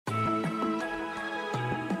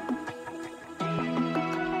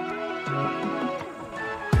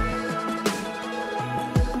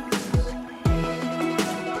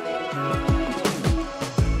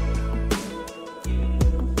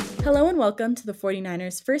welcome to the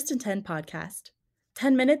 49ers First and 10 podcast.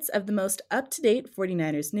 10 minutes of the most up-to-date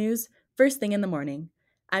 49ers news, first thing in the morning.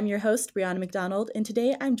 I'm your host, Brianna McDonald, and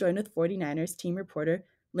today I'm joined with 49ers team reporter,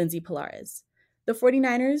 Lindsay Polares. The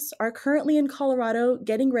 49ers are currently in Colorado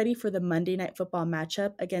getting ready for the Monday Night Football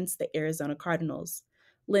matchup against the Arizona Cardinals.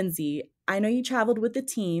 Lindsay, I know you traveled with the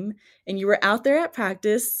team and you were out there at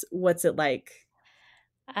practice. What's it like?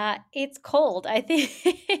 It's cold. I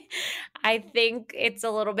think it's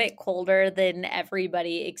a little bit colder than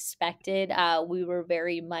everybody expected. We were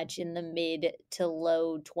very much in the mid to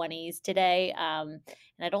low 20s today. And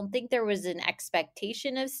I don't think there was an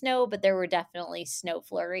expectation of snow, but there were definitely snow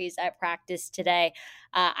flurries at practice today.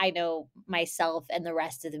 I know myself and the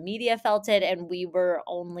rest of the media felt it, and we were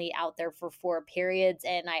only out there for 4 periods.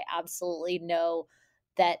 And I absolutely know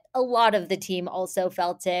that a lot of the team also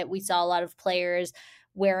felt it. We saw a lot of players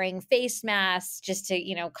wearing face masks just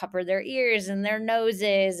to, cover their ears and their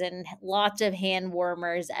noses, and lots of hand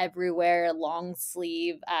warmers everywhere, long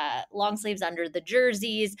sleeves under the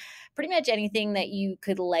jerseys, pretty much anything that you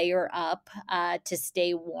could layer up to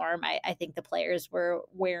stay warm. I think the players were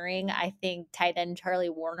wearing. I think tight end Charlie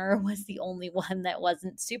Woerner was the only one that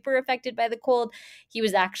wasn't super affected by the cold. He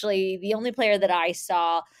was actually the only player that I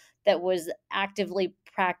saw that was actively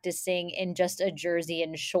practicing in just a jersey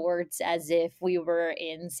and shorts, as if we were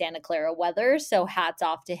in Santa Clara weather. So hats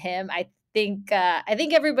off to him. I think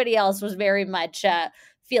everybody else was very much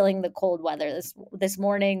feeling the cold weather this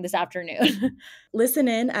morning, this afternoon. Listen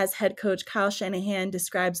in as head coach Kyle Shanahan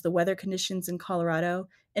describes the weather conditions in Colorado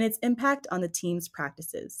and its impact on the team's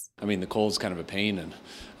practices. I mean, the cold's kind of a pain, and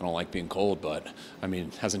I don't like being cold, but,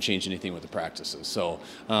 it hasn't changed anything with the practices. So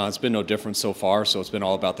it's been no different so far. So it's been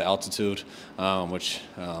all about the altitude, which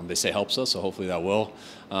they say helps us, so hopefully that will.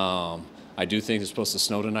 I do think it's supposed to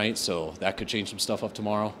snow tonight, so that could change some stuff up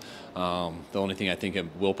tomorrow. The only thing I think it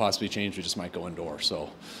will possibly change, we just might go indoors. So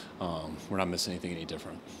we're not missing anything any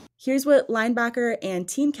different. Here's what linebacker and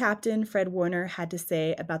team captain Fred Warner had to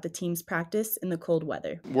say about the team's practice in the cold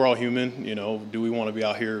weather. We're all human, do we want to be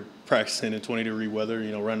out here practicing in 20-degree weather,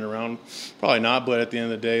 running around? Probably not, but at the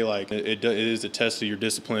end of the day, it is a test of your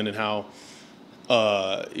discipline and how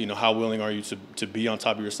willing are you to be on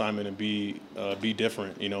top of your assignment and be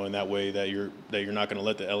different, in that way that you're not going to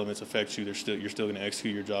let the elements affect you. You're still going to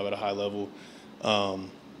execute your job at a high level.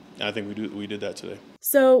 I think we did that today.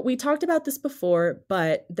 So we talked about this before,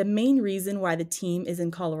 but the main reason why the team is in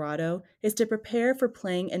Colorado is to prepare for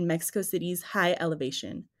playing in Mexico City's high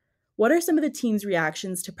elevation. What are some of the team's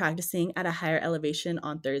reactions to practicing at a higher elevation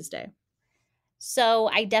on Thursday? So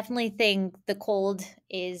I definitely think the cold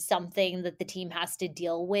is something that the team has to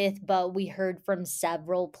deal with, but we heard from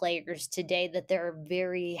several players today that they're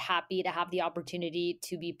very happy to have the opportunity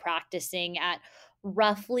to be practicing at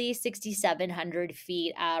roughly 6,700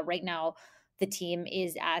 feet. Right now, the team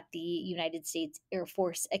is at the United States Air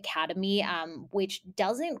Force Academy, which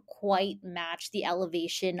doesn't quite match the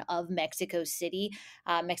elevation of Mexico City.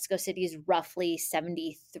 Mexico City is roughly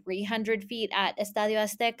 7,300 feet at Estadio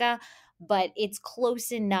Azteca, but it's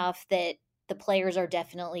close enough that the players are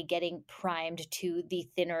definitely getting primed to the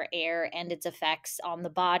thinner air and its effects on the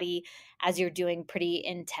body as you're doing pretty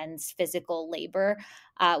intense physical labor.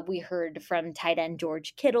 We heard from tight end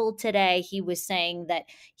George Kittle today. He was saying that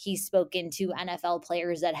he's spoken to NFL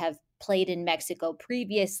players that have played in Mexico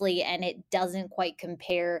previously, and it doesn't quite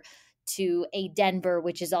compare to a Denver,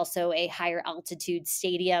 which is also a higher altitude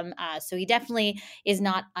stadium. So he definitely is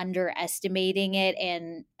not underestimating it.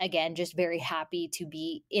 And again, just very happy to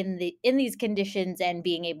be in these conditions and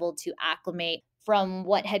being able to acclimate. From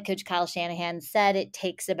what head coach Kyle Shanahan said, it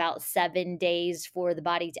takes about 7 days for the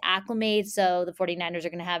body to acclimate. So the 49ers are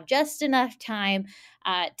going to have just enough time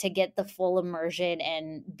to get the full immersion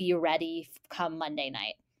and be ready come Monday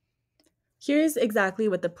night. Here's exactly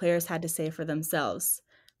what the players had to say for themselves.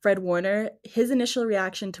 Fred Warner, his initial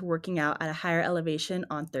reaction to working out at a higher elevation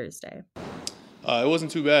on Thursday. It wasn't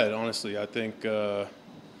too bad, honestly. I think,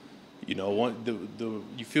 you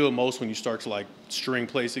feel it most when you start to string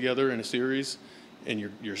plays together in a series, and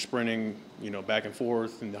you're sprinting, back and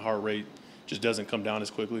forth, and the heart rate just doesn't come down as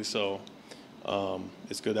quickly. So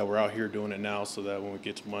it's good that we're out here doing it now, so that when we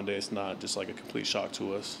get to Monday, it's not just like a complete shock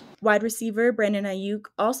to us. Wide receiver Brandon Aiyuk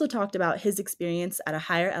also talked about his experience at a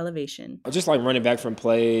higher elevation. Just running back from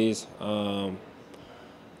plays, trying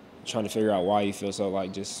to figure out why you feel so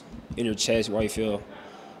just in your chest, why you feel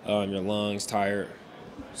your lungs tired.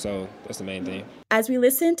 So that's the main thing. As we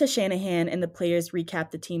listened to Shanahan and the players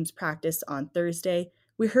recap the team's practice on Thursday,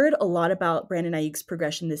 we heard a lot about Brandon Aiyuk's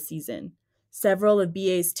progression this season. Several of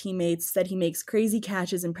BA's teammates said he makes crazy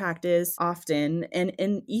catches in practice often, and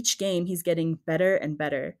in each game he's getting better and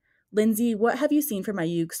better. Lindsay, what have you seen from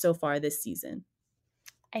Aiyuk so far this season?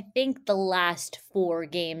 I think the last 4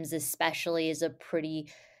 games especially is a pretty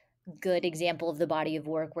good example of the body of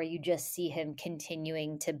work where you just see him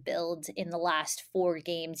continuing to build. In the last 4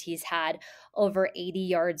 games, he's had over 80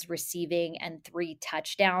 yards receiving and 3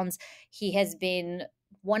 touchdowns. He has been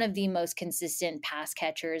one of the most consistent pass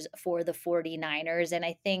catchers for the 49ers. And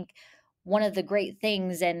I think one of the great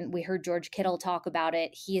things, and we heard George Kittle talk about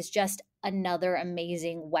it, he is just another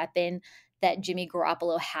amazing weapon that Jimmy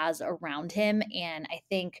Garoppolo has around him. And I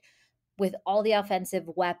think with all the offensive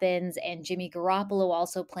weapons and Jimmy Garoppolo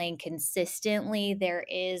also playing consistently, there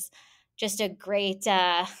is just a great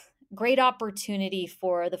opportunity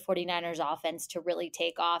for the 49ers offense to really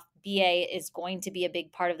take off. BA is going to be a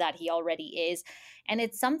big part of that. He already is. And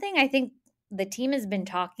it's something I think the team has been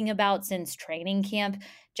talking about since training camp.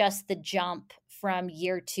 Just the jump from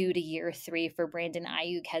year 2 to year 3 for Brandon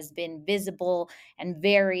Aiyuk has been visible and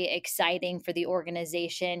very exciting for the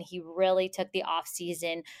organization. He really took the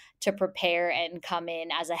offseason to prepare and come in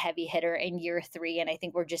as a heavy hitter in year 3. And I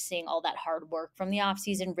think we're just seeing all that hard work from the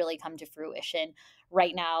offseason really come to fruition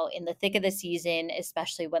right now in the thick of the season,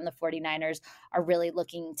 especially when the 49ers are really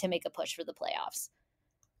looking to make a push for the playoffs.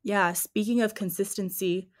 Yeah, speaking of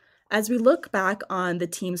consistency, as we look back on the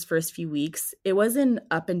team's first few weeks, it was an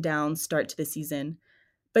up and down start to the season.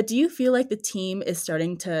 But do you feel like the team is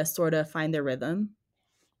starting to sort of find their rhythm?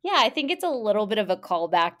 Yeah, I think it's a little bit of a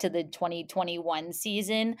callback to the 2021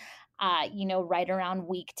 season. Right around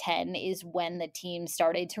week 10 is when the team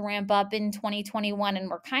started to ramp up in 2021. And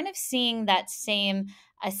we're kind of seeing that same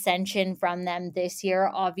ascension from them this year.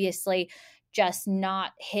 Obviously, just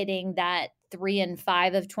not hitting that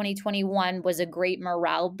 3-5 of 2021 was a great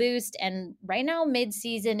morale boost. And right now,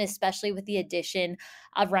 midseason, especially with the addition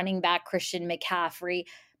of running back Christian McCaffrey,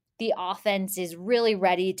 the offense is really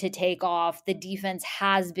ready to take off. The defense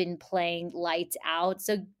has been playing lights out.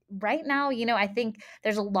 So right now, I think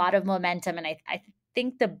there's a lot of momentum. And I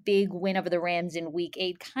think the big win over the Rams in week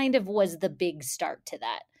 8 kind of was the big start to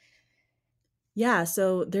that. Yeah,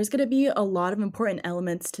 so there's going to be a lot of important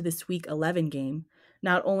elements to this week 11 game.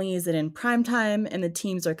 Not only is it in prime time and the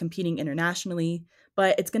teams are competing internationally,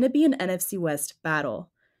 but it's going to be an NFC West battle.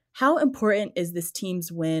 How important is this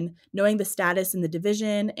team's win, knowing the status in the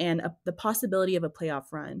division and the possibility of a playoff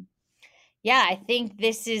run? Yeah, I think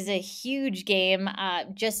this is a huge game.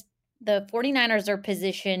 Just the 49ers are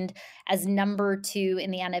positioned as number 2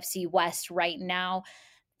 in the NFC West right now.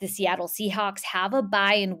 The Seattle Seahawks have a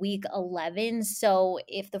bye in week 11. So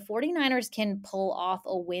if the 49ers can pull off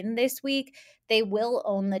a win this week, they will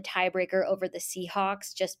own the tiebreaker over the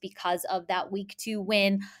Seahawks just because of that week 2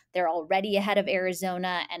 win. They're already ahead of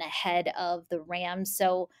Arizona and ahead of the Rams.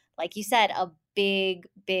 So like you said, a big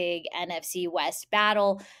NFC West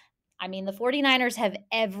battle. I mean, the 49ers have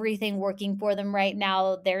everything working for them right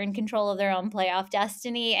now. They're in control of their own playoff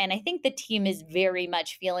destiny. And I think the team is very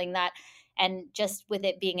much feeling that. And just with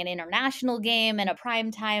it being an international game and a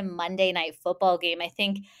primetime Monday night football game, I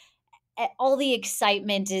think all the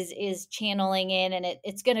excitement is channeling in, and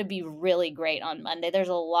it's going to be really great on Monday. There's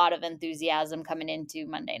a lot of enthusiasm coming into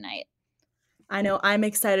Monday night. I know I'm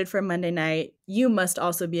excited for Monday night. You must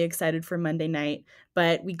also be excited for Monday night,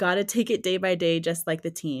 but we got to take it day by day, just like the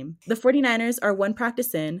team. The 49ers are 1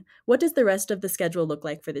 practice in. What does the rest of the schedule look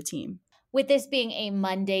like for the team? With this being a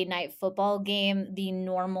Monday night football game, the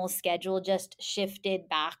normal schedule just shifted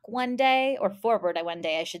back one day, or forward one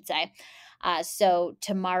day, I should say. So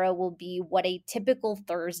tomorrow will be what a typical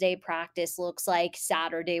Thursday practice looks like.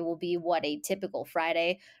 Saturday will be what a typical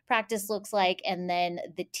Friday practice looks like. And then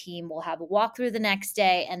the team will have a walkthrough the next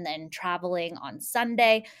day and then traveling on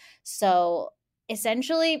Sunday. So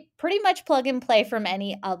essentially pretty much plug and play from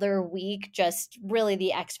any other week. Just really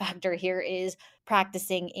the X factor here is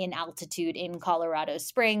practicing in altitude in Colorado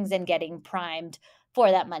Springs and getting primed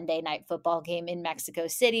for that Monday night football game in Mexico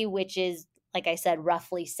City, which is, like I said,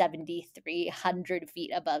 roughly 7,300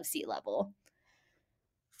 feet above sea level.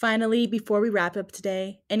 Finally, before we wrap up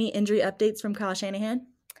today, any injury updates from Kyle Shanahan?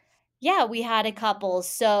 Yeah, we had a couple.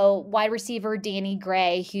 So wide receiver Danny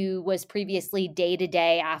Gray, who was previously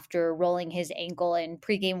day-to-day after rolling his ankle in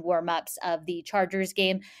pregame warmups of the Chargers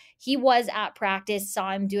game, he was at practice,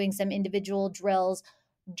 saw him doing some individual drills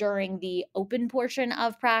during the open portion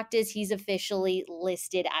of practice. He's officially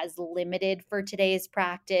listed as limited for today's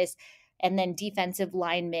practice. And then defensive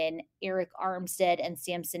linemen Eric Armstead and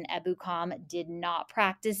Samson Ebukam did not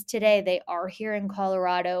practice today. They are here in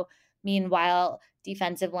Colorado. Meanwhile,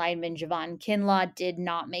 defensive lineman Javon Kinlaw did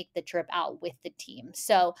not make the trip out with the team.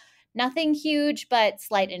 So nothing huge, but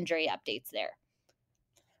slight injury updates there.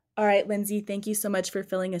 All right, Lindsay, thank you so much for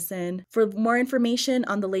filling us in. For more information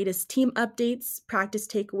on the latest team updates, practice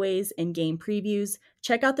takeaways, and game previews,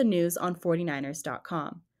 check out the news on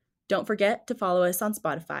 49ers.com. Don't forget to follow us on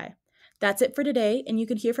Spotify. That's it for today, and you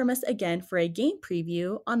can hear from us again for a game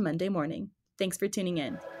preview on Monday morning. Thanks for tuning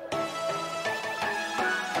in.